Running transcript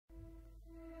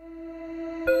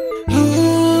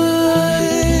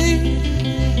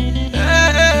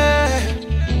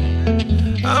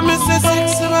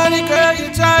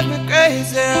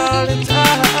say all the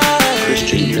time.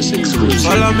 Christian exclusive.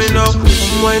 Follow me now,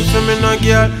 come wine for me now,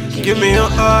 girl. Give me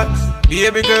your heart.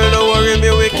 Baby girl, don't worry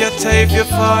me, we can tie if you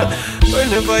fall.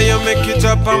 Whenever you make it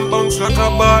up and bounce like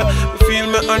a ball, feel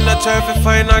me on the try to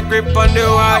find a grip on the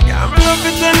wall. Yeah, I love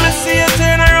it when me see you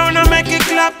turn around and make it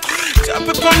clap. Chop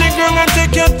it on the ground and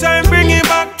take your time, bring it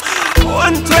back.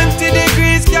 120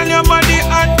 degrees, girl, your body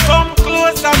hot. Come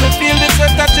close and me feel the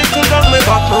sweat that trickle down my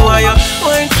back. Me want you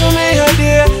wine for me a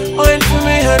day, wine for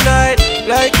me a night.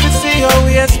 Like to see how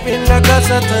we spin like a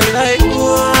satellite.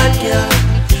 One, yeah.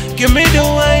 Give me the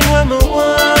wine when me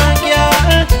want,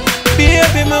 yeah.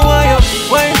 Baby, me want you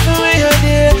wine for me a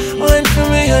day, wine for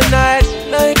me a night.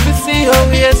 Like to see how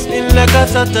we spin like a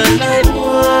satellite.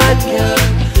 One, yeah.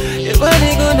 Your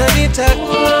body gonna be tight,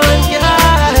 one, yeah.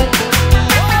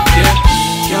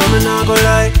 Yeah, me not go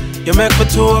lie, you make me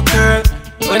to a girl.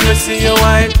 When me see you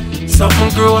wine,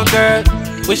 something grow a girl.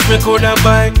 Wish me coulda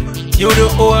buy you the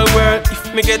whole world.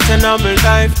 If me get in on my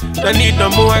life, don't need no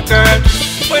more girl.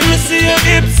 When me see your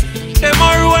hips, them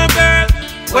a roll girl.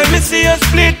 When me see you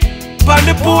split, pan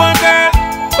the pool girl.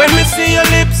 When me see your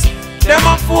lips, them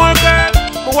a fool girl.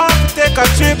 Me want to take a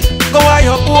trip, go on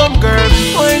your home girl.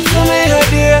 Wine for me a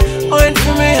day, wine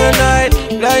for me a night.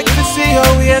 Like to see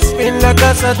how we spin like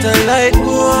a satellite.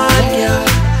 One, yeah.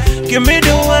 Give me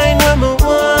the wine when me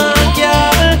want,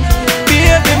 yeah.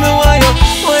 Baby, me want you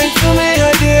wine for me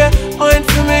a day, wine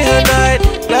for me a night.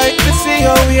 Like to see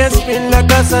how we spin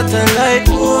like a satellite.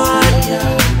 One,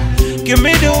 yeah. Give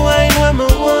me the wine when me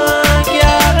want,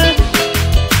 yeah.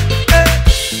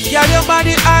 Yeah, your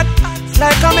body hot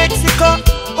like a Mexico.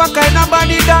 What kind of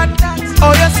body that?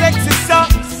 Oh, you're sexy so.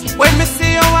 When me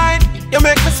see you wine, you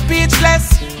make me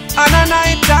speechless. On a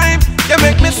night time, you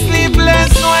make me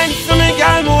sleepless. Wine for me,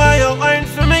 girl, me want you. Wine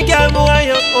for me, girl, me want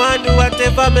you. Want do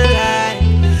whatever me like.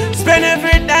 Spend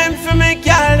every dime for me,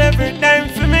 girl. Every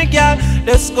dime for me, girl.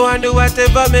 Let's go and do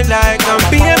whatever me like. And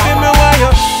baby, me want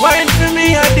you. Wine for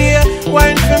me a day,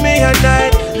 wine for me a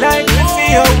night. Like to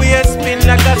see how we spin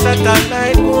like a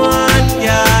satellite. One,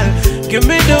 girl. Give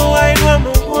me the wine when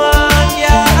me want,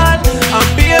 girl. And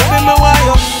baby, me want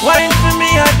you. Wine for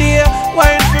me a day,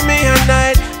 wine for me a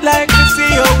night. Like to see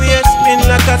how we spin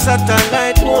like a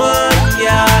satellite. One,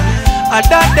 girl. And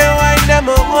that the wine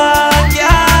them